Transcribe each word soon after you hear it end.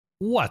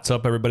What's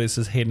up, everybody? This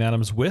is Hayden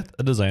Adams with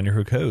A Designer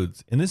Who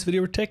Codes. In this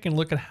video, we're taking a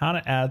look at how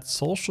to add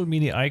social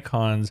media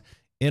icons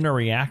in a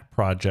React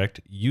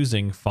project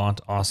using Font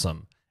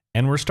Awesome.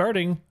 And we're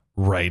starting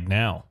right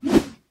now.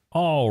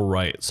 All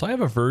right, so I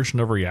have a version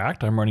of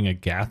React. I'm running a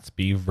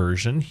Gatsby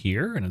version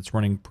here, and it's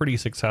running pretty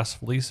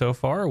successfully so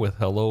far with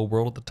Hello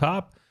World at the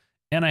top.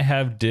 And I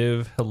have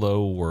div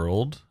Hello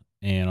World,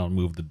 and I'll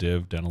move the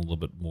div down a little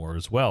bit more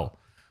as well.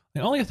 The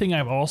only thing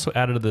I've also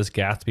added to this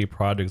Gatsby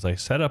project is I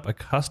set up a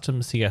custom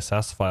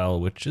CSS file,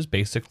 which is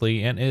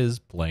basically and is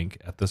blank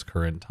at this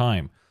current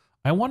time.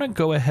 I want to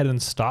go ahead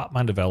and stop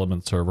my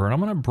development server, and I'm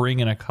going to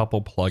bring in a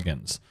couple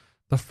plugins.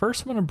 The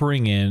first I'm going to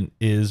bring in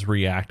is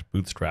React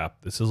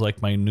Bootstrap. This is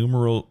like my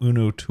numero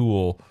uno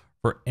tool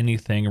for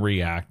anything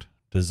React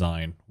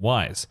design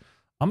wise.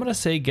 I'm going to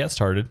say get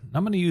started.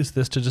 I'm going to use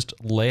this to just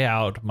lay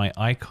out my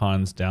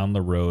icons down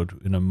the road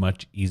in a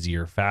much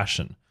easier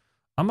fashion.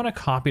 I'm going to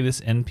copy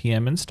this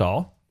npm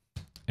install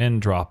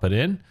and drop it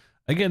in.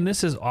 Again,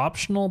 this is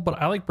optional,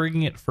 but I like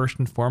bringing it first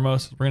and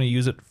foremost. We're going to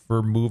use it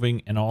for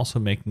moving and also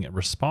making it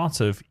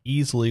responsive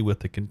easily with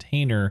the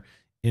container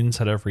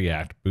inside of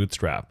React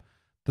Bootstrap.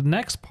 The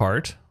next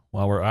part,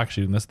 while we're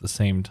actually doing this at the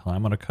same time,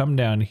 I'm going to come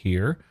down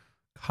here,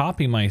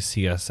 copy my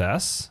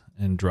CSS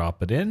and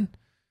drop it in,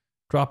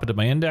 drop it to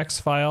my index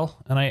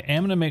file, and I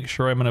am going to make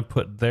sure I'm going to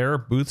put their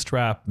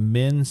Bootstrap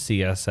min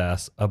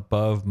CSS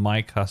above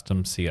my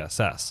custom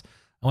CSS.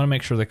 I want to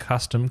make sure the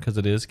custom, because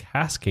it is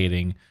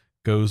cascading,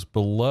 goes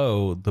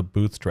below the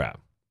Bootstrap.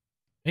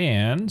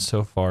 And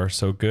so far,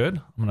 so good.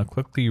 I'm going to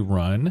quickly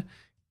run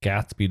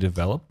Gatsby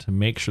develop to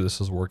make sure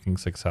this is working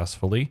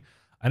successfully.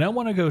 I don't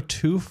want to go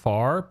too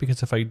far,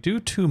 because if I do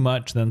too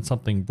much, then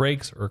something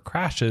breaks or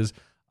crashes.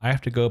 I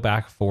have to go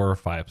back 4 or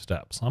 5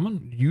 steps.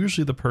 I'm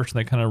usually the person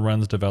that kind of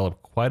runs develop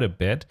quite a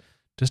bit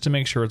just to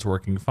make sure it's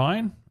working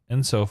fine.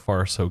 And so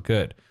far, so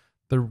good.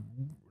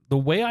 The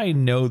way I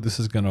know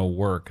this is going to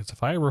work is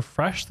if I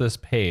refresh this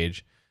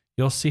page,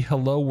 you'll see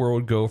Hello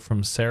World go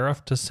from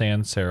serif to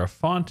sans serif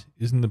font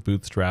using the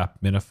Bootstrap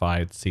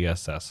minified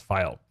CSS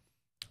file.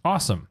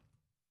 Awesome.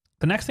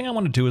 The next thing I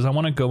want to do is I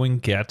want to go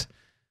and get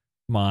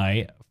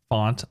my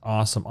Font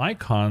Awesome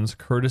icons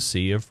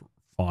courtesy of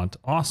Font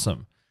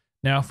Awesome.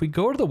 Now, if we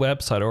go to the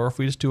website, or if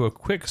we just do a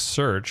quick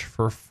search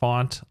for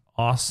Font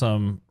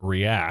Awesome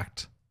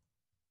React,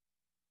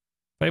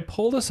 if I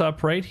pull this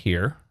up right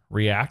here,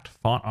 React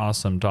Font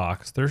Awesome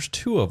docs, there's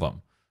 2 of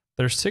them.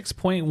 There's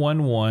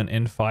 6.11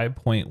 and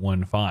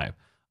 5.15.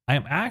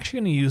 I'm actually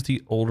going to use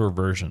the older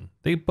version.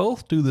 They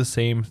both do the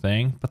same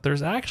thing, but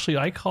there's actually,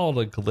 I call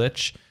it a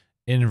glitch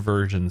in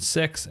version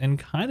 6 and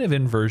kind of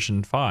in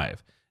version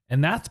 5.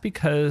 And that's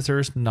because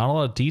there's not a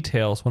lot of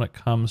details when it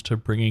comes to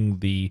bringing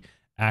the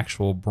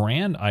actual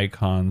brand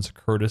icons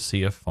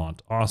courtesy of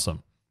Font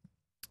Awesome.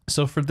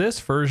 So for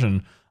this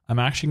version, I'm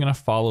actually going to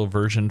follow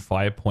version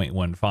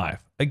 5.15.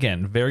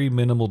 Again, very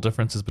minimal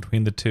differences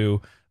between the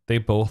two. They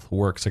both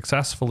work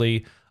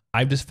successfully.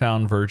 I've just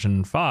found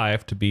version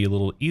 5 to be a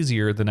little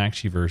easier than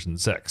actually version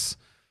 6.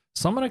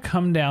 So I'm going to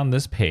come down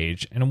this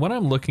page, and what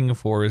I'm looking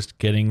for is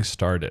getting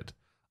started.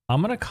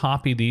 I'm going to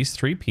copy these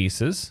 3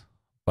 pieces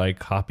by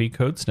copy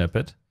code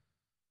snippet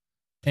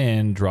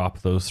and drop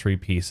those 3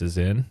 pieces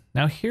in.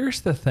 Now here's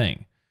the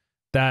thing,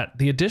 that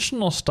the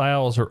additional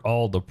styles are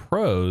all the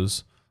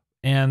pros,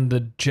 and the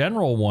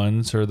general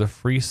ones are the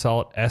free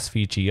salt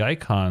SVG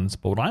icons,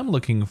 but what I'm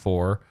looking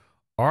for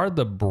are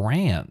the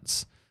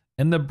brands.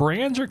 And the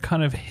brands are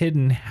kind of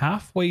hidden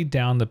halfway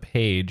down the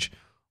page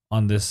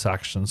on this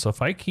section. So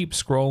if I keep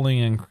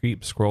scrolling and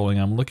keep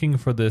scrolling, I'm looking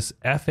for this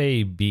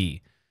FAB,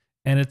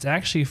 and it's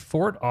actually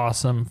Fort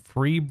Awesome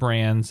Free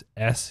Brands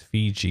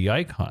SVG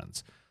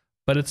icons,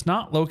 but it's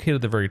not located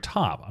at the very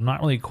top. I'm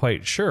not really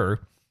quite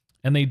sure.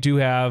 And they do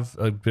have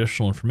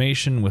additional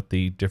information with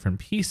the different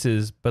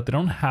pieces, but they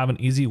don't have an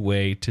easy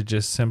way to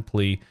just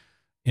simply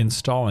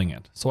installing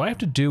it. So what I have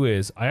to do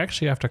is I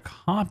actually have to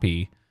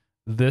copy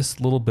this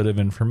little bit of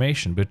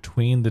information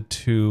between the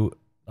 2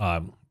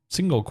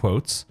 single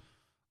quotes.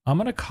 I'm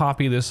going to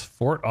copy this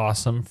Fort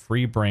Awesome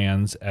Free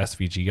Brands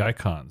SVG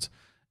icons.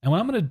 And what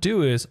I'm going to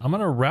do is I'm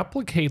going to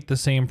replicate the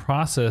same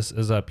process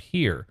as up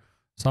here.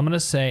 So I'm going to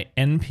say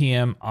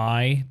npm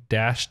i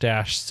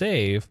 --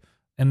 save,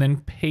 and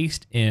then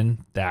paste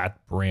in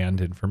that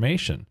brand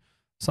information.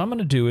 So I'm going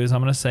to do is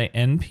I'm going to say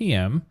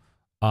npm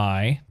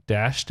i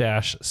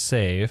 --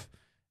 save,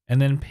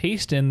 and then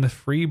paste in the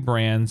free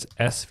brands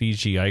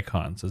SVG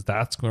icons, as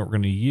that's what we're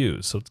going to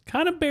use. So it's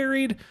kind of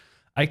buried.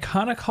 I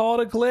kind of call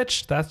it a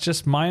glitch. That's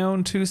just my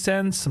own 2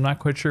 cents. I'm not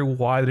quite sure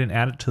why I didn't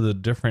add it to the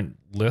different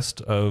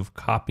list of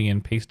copy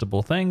and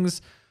pastable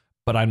things,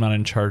 but I'm not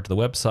in charge of the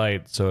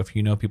website. So if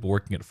you know people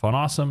working at Font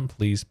Awesome,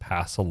 please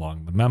pass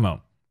along the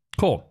memo.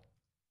 Cool.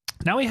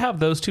 Now we have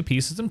those 2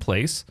 pieces in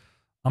place.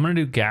 I'm going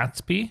to do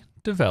Gatsby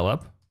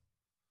develop.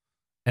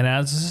 And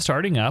as this is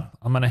starting up,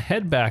 I'm going to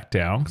head back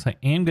down because I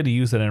am going to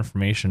use that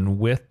information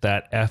with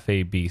that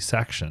FAB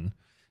section.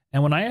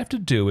 And what I have to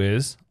do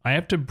is I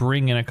have to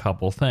bring in a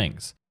couple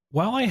things.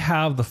 While I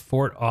have the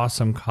Fort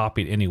Awesome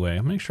copied anyway,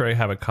 I'll make sure I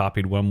have it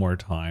copied one more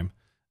time.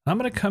 I'm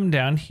going to come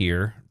down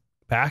here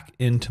back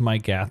into my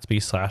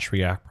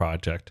Gatsby/React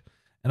project,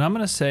 and I'm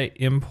going to say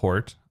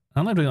import.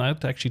 I'm going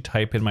to actually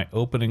type in my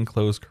open and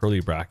close curly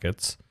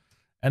brackets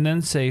and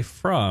then say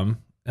from,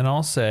 and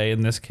I'll say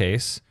in this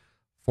case,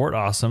 Fort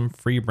Awesome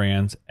free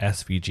brands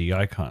SVG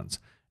icons.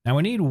 Now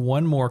we need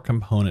one more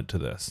component to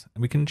this,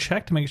 and we can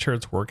check to make sure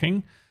it's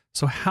working.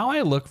 So how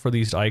I look for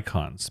these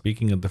icons,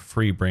 speaking of the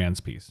free brands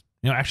piece,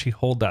 actually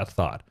hold that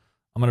thought.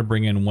 I'm going to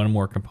bring in one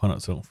more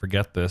component so I don't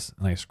forget this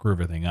and I screw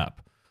everything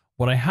up.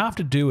 What I have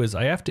to do is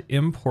I have to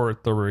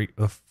import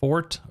the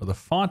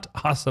Font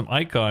Awesome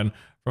icon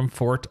from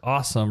Fort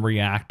Awesome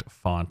React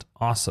Font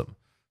Awesome.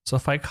 So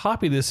if I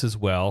copy this as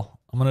well,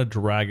 I'm going to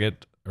drag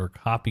it or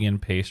copy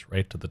and paste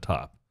right to the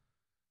top.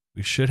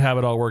 We should have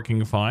it all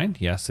working fine.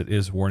 Yes, it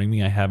is warning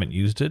me I haven't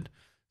used it.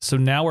 So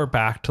now we're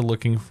back to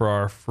looking for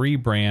our free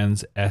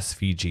brands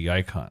SVG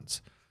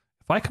icons.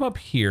 If I come up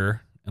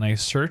here and I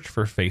search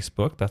for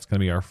Facebook, that's going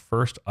to be our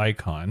first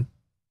icon.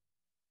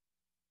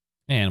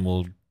 And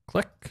we'll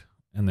click,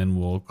 and then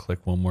we'll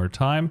click one more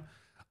time.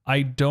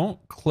 I don't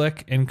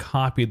click and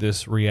copy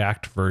this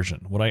React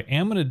version. What I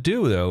am going to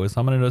do though is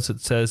I'm going to notice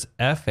it says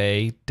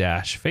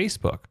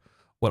FA-Facebook.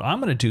 What I'm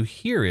going to do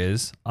here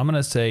is I'm going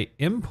to say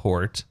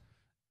import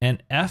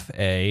and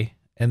FA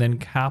and then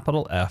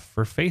capital F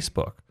for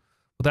Facebook.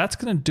 What that's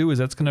going to do is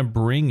that's going to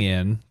bring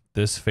in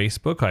this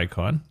Facebook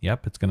icon.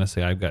 Yep, it's going to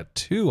say I've got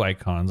two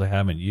icons I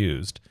haven't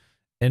used.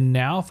 And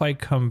now if I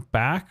come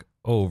back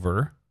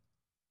over,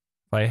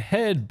 if I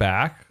head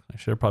back, I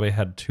should have probably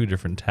had two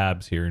different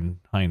tabs here in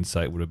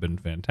hindsight, would have been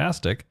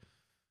fantastic.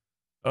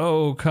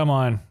 Oh, come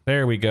on.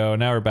 There we go.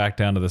 Now we're back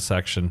down to the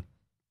section.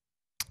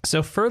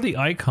 So for the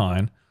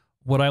icon,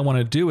 what I want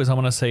to do is I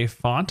want to say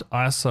Font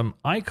Awesome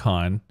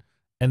icon,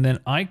 and then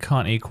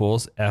icon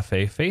equals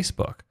FA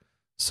Facebook.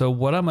 So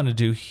what I'm going to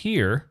do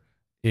here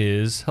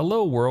is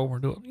hello world. We're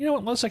doing, you know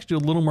what? Let's actually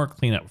do a little more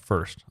cleanup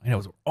first. I know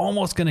we're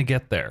almost going to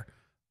get there.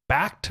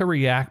 Back to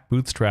React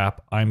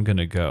Bootstrap, I'm going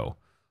to go.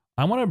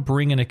 I want to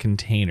bring in a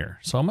container.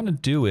 So I'm going to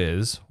do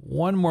is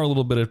one more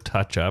little bit of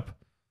touch up.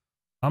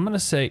 I'm going to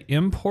say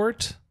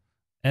import,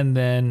 and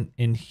then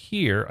in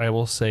here I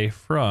will say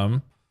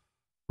from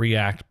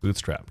React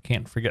Bootstrap.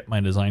 Can't forget my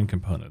design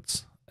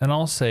components. And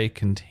I'll say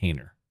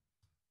container,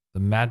 the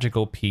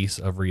magical piece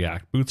of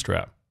React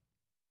Bootstrap.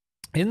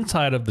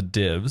 Inside of the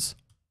divs,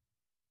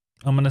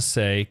 I'm going to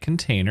say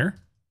container,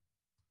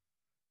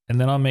 and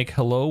then I'll make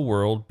hello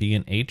world be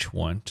an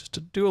H1 just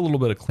to do a little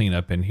bit of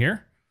cleanup in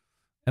here.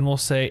 And we'll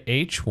say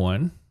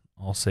H1,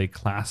 I'll say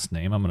class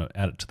name. I'm going to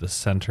add it to the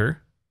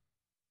center.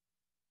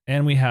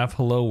 And we have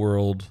hello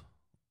world.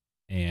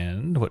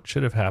 And what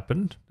should have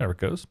happened, there it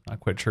goes. Not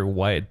quite sure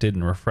why it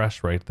didn't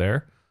refresh right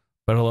there,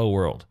 but hello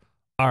world.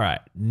 All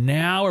right,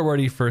 now we're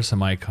ready for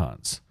some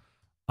icons.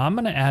 I'm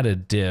going to add a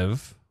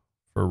div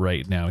for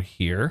right now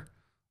here.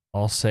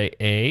 I'll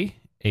say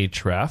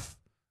href,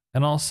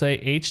 and I'll say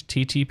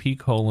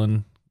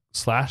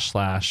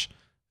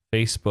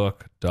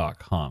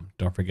http://facebook.com.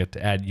 Don't forget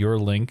to add your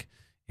link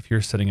if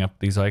you're setting up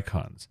these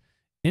icons.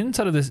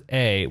 Inside of this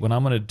A, what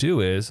I'm going to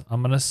do is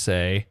I'm going to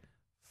say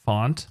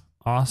Font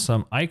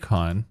Awesome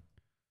icon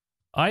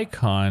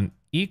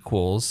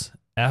equals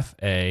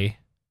FA.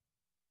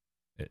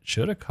 It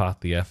should have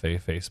caught the FA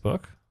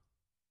Facebook.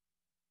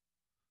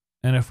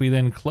 And if we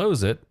then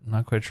close it, I'm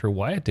not quite sure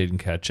why it didn't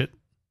catch it.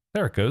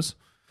 There it goes.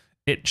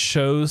 It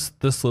shows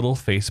this little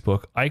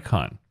Facebook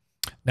icon.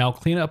 Now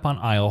clean up on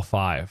aisle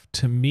 5.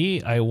 To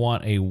me, I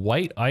want a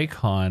white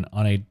icon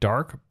on a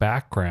dark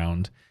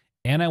background,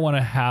 and I want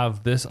to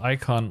have this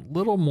icon a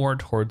little more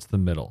towards the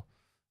middle.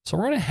 So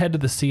we're going to head to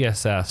the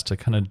CSS to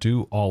kind of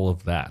do all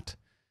of that.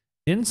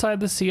 Inside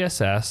the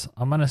CSS,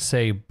 I'm going to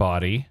say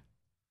body,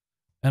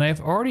 and I've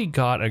already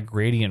got a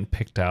gradient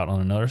picked out on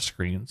another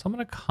screen. So I'm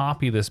going to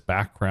copy this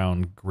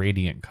background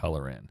gradient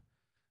color in.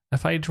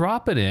 If I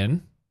drop it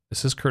in,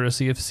 this is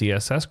courtesy of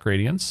CSS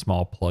Gradients,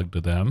 small plug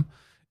to them.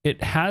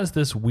 It has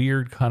this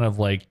weird kind of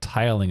like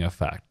tiling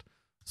effect.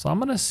 So I'm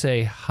going to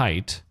say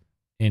height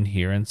in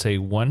here and say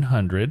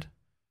 100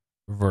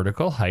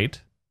 vertical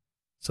height.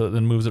 So it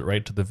then moves it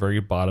right to the very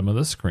bottom of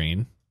the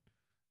screen.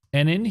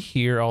 And in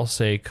here, I'll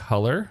say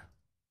color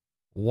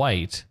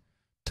white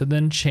to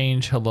then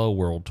change hello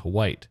world to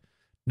white.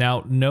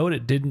 Now note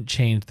it didn't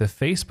change the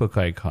Facebook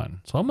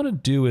icon. So what I'm going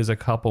to do is a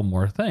couple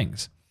more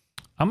things.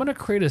 I'm going to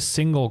create a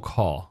single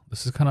call.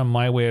 This is kind of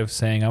my way of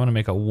saying I'm going to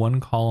make a one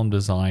column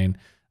design.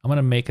 I'm going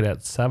to make it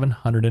at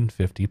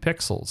 750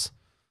 pixels.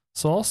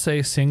 So I'll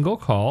say single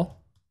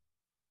call,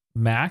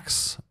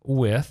 max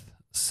width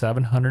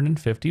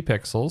 750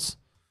 pixels,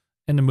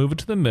 and to move it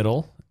to the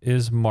middle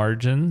is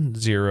margin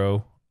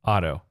 0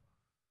 auto.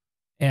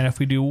 And if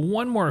we do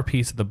one more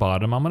piece at the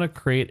bottom, I'm going to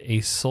create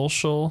a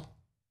social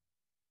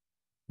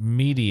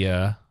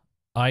media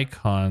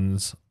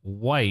icons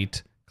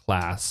white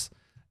class,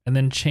 and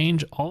then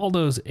change all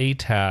those A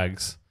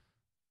tags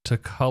to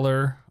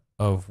color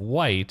of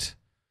white.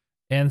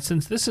 And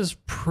since this is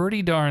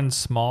pretty darn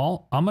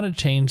small, I'm going to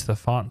change the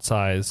font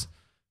size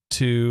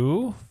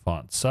to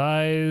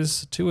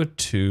a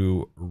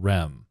 2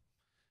 rem.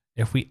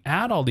 If we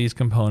add all these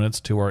components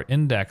to our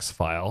index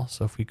file,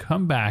 so if we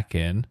come back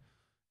in,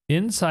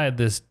 inside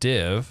this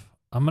div,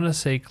 I'm going to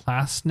say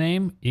class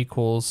name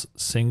equals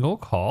single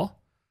call.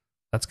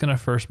 That's going to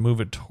first move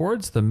it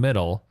towards the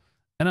middle.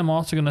 And I'm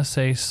also going to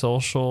say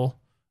social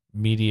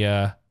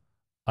media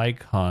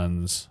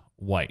icons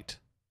white.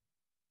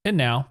 And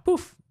now,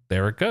 poof,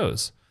 there it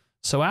goes.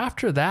 So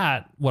after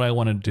that, what I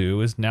want to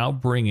do is now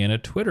bring in a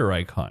Twitter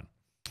icon.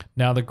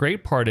 Now the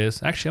great part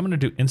is, actually I'm going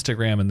to do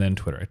Instagram and then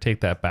Twitter. I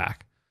take that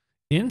back.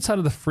 Inside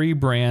of the free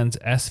brands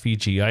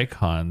SVG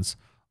icons,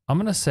 I'm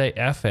going to say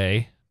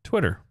FA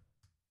Twitter.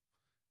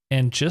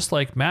 And just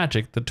like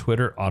magic, the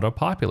Twitter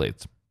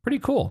auto-populates. Pretty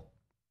cool.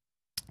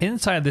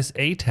 Inside this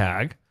A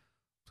tag,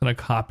 I'm going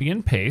to copy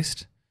and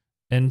paste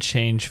and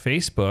change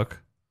Facebook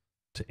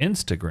to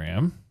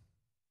Instagram.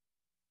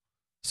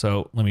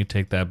 So let me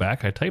take that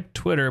back. I typed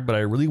Twitter, but I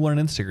really want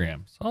an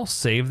Instagram. So I'll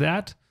save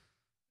that.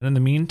 And in the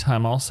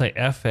meantime, I'll say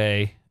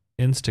FA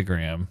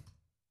Instagram.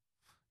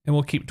 And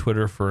we'll keep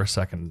Twitter for a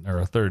second or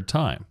a third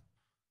time.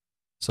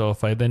 So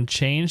if I then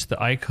change the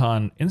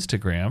icon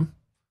Instagram,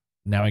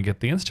 now I get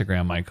the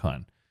Instagram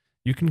icon.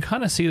 You can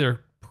kind of see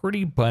they're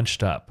pretty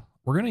bunched up.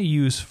 We're going to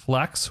use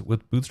Flex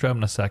with Bootstrap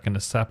in a second to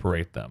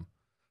separate them.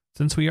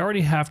 Since we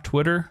already have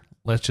Twitter,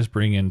 let's just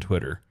bring in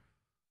Twitter.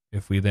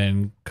 If we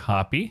then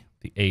copy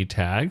the A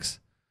tags,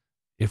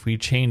 if we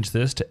change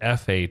this to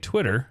FA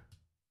Twitter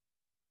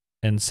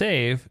and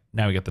save,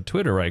 now we get the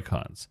Twitter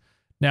icons.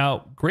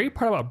 Now, great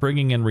part about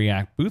bringing in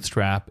React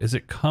Bootstrap is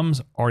it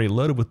comes already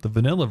loaded with the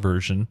vanilla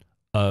version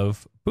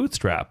of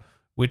Bootstrap,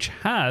 which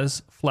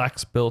has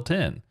Flex built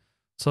in.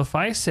 So if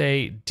I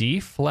say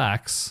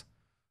deflex,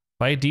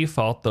 by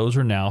default, those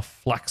are now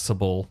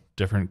flexible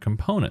different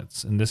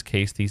components. In this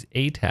case, these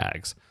A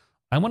tags.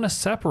 I want to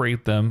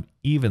separate them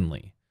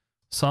evenly.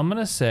 So I'm going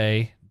to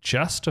say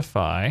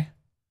justify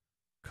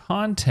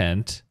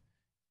content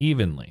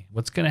evenly.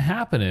 What's going to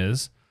happen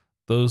is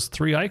those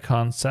three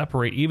icons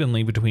separate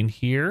evenly between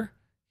here,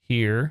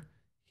 here,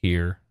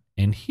 here,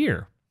 and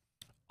here.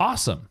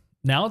 Awesome.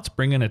 Now let's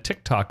bring in a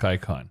TikTok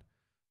icon.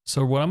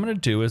 So what I'm going to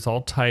do is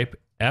I'll type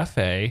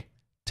FA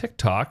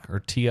TikTok or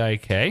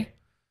TIK.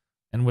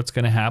 And what's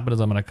going to happen is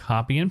I'm going to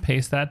copy and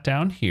paste that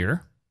down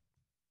here.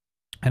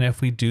 And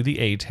if we do the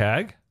A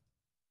tag,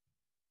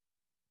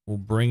 we'll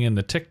bring in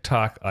the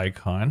TikTok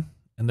icon.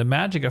 And the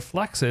magic of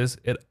Flex is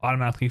it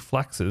automatically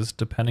flexes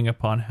depending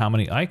upon how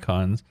many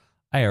icons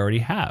I already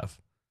have.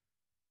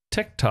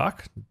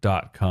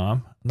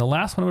 TikTok.com. And the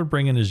last one I would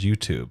bring in is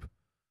YouTube.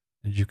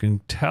 As you can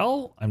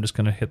tell, I'm just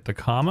going to hit the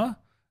comma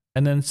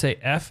and then say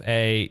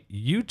FA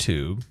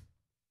YouTube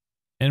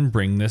and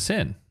bring this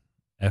in.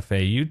 FA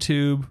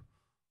YouTube,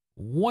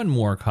 one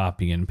more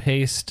copy and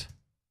paste,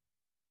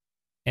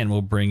 and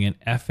we'll bring in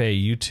FA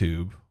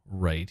YouTube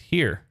right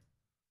here.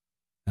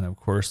 And of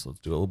course, let's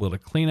do a little bit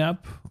of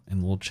cleanup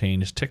and we'll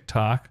change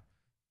TikTok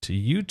to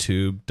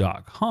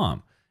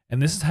youtube.com.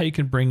 And this is how you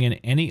can bring in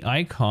any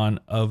icon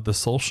of the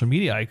social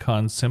media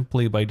icons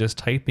simply by just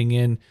typing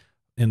in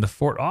the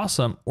Fort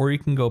Awesome, or you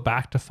can go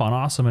back to Font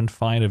Awesome and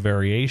find a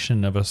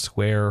variation of a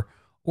square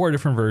or a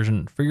different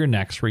version for your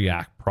next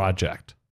React project.